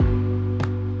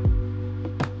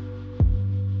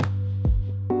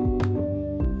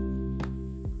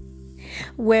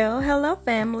Well, hello,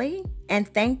 family, and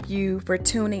thank you for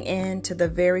tuning in to the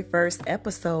very first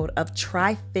episode of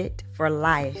Try Fit for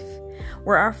Life,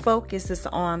 where our focus is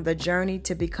on the journey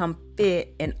to become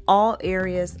fit in all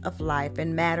areas of life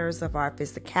and matters of our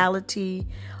physicality,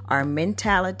 our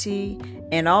mentality,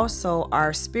 and also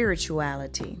our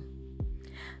spirituality.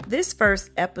 This first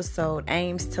episode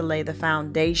aims to lay the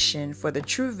foundation for the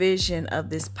true vision of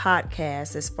this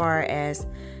podcast as far as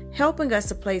helping us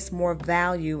to place more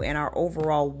value in our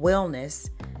overall wellness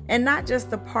and not just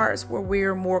the parts where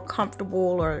we're more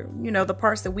comfortable or, the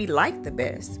parts that we like the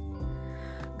best.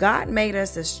 God made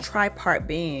us as tripart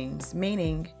beings,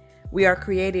 meaning we are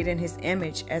created in His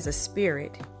image as a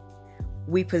spirit.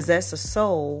 We possess a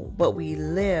soul, but we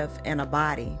live in a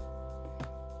body.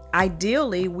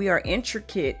 Ideally, we are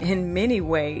intricate in many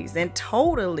ways and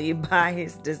totally by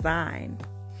His design.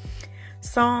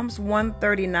 Psalms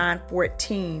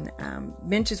 139:14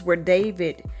 mentions where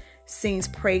David sings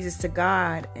praises to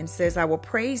God and says, "I will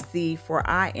praise thee, for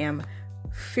I am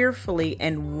fearfully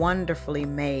and wonderfully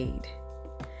made."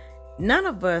 None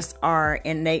of us are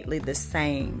innately the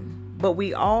same, but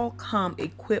we all come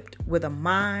equipped with a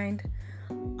mind,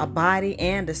 a body,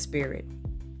 and a spirit.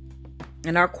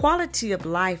 And our quality of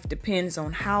life depends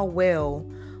on how well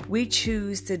we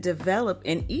choose to develop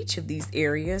in each of these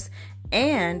areas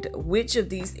and which of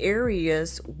these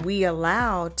areas we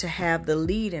allow to have the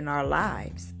lead in our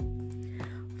lives.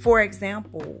 For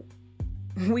example,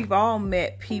 we've all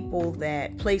met people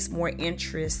that place more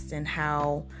interest in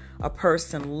how a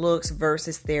person looks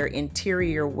versus their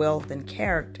interior wealth and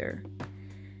character.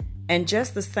 And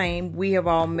just the same, we have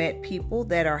all met people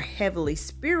that are heavily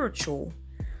spiritual,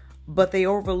 but they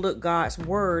overlook God's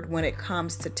word when it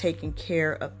comes to taking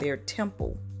care of their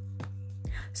temple.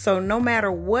 So no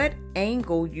matter what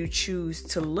angle you choose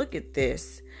to look at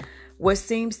this, what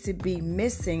seems to be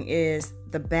missing is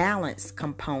the balance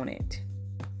component.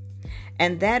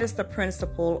 And that is the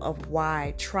principle of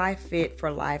why Try Fit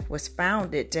for Life was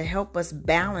founded, to help us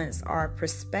balance our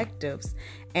perspectives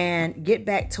and get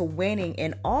back to winning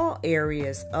in all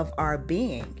areas of our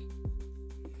being.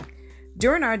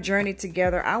 During our journey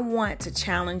together, I want to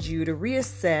challenge you to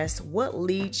reassess what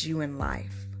leads you in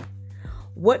life.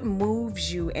 What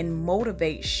moves you and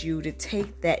motivates you to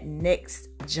take that next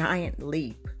giant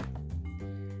leap?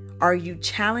 Are you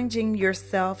challenging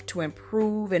yourself to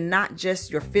improve in not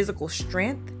just your physical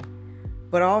strength,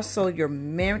 but also your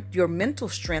mental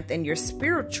strength and your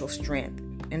spiritual strength,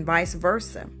 and vice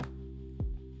versa?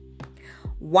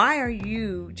 Why are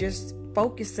you just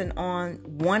focusing on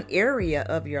one area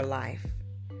of your life?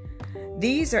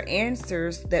 These are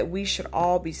answers that we should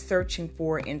all be searching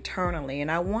for internally. And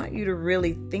I want you to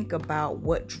really think about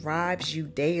what drives you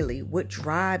daily, what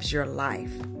drives your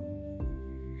life.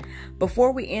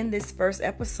 Before we end this first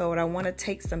episode, I want to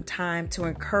take some time to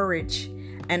encourage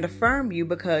and affirm you,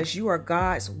 because you are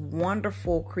God's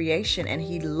wonderful creation and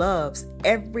He loves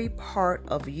every part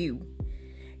of you.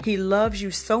 He loves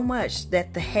you so much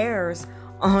that the hairs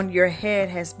on your head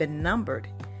has been numbered.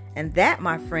 And that,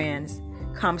 my friends,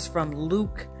 comes from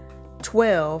Luke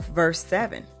 12, verse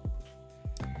 7.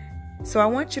 So I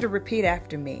want you to repeat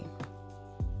after me.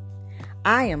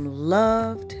 I am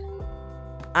loved,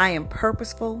 I am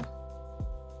purposeful,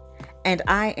 and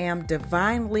I am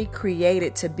divinely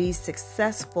created to be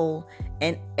successful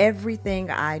in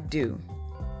everything I do.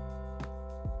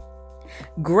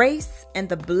 Grace and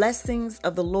the blessings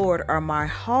of the Lord are my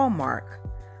hallmark,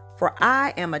 for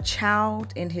I am a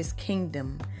child in His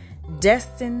kingdom,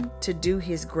 destined to do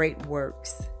His great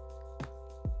works.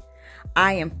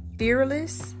 I am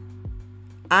fearless,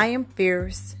 I am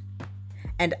fierce,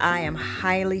 and I am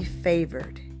highly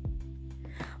favored.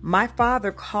 My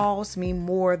Father calls me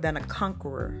more than a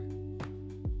conqueror.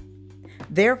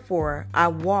 Therefore, I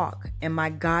walk in my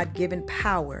God-given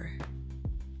power.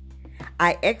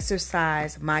 I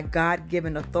exercise my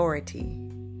God-given authority.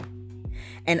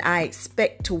 And I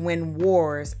expect to win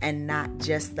wars and not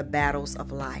just the battles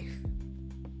of life.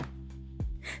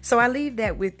 So I leave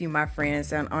that with you, my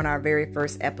friends, on our very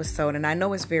first episode. And I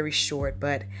know it's very short,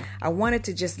 but I wanted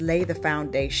to just lay the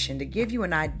foundation to give you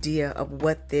an idea of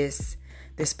what this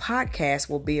podcast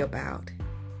will be about.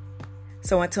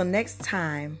 So until next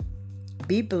time,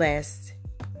 be blessed,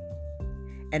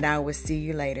 and I will see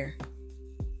you later.